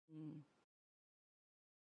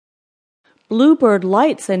Bluebird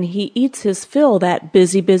lights and he eats his fill. That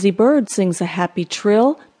busy, busy bird sings a happy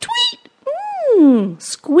trill. Tweet!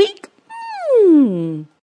 Squeak!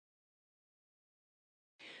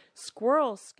 Squirrel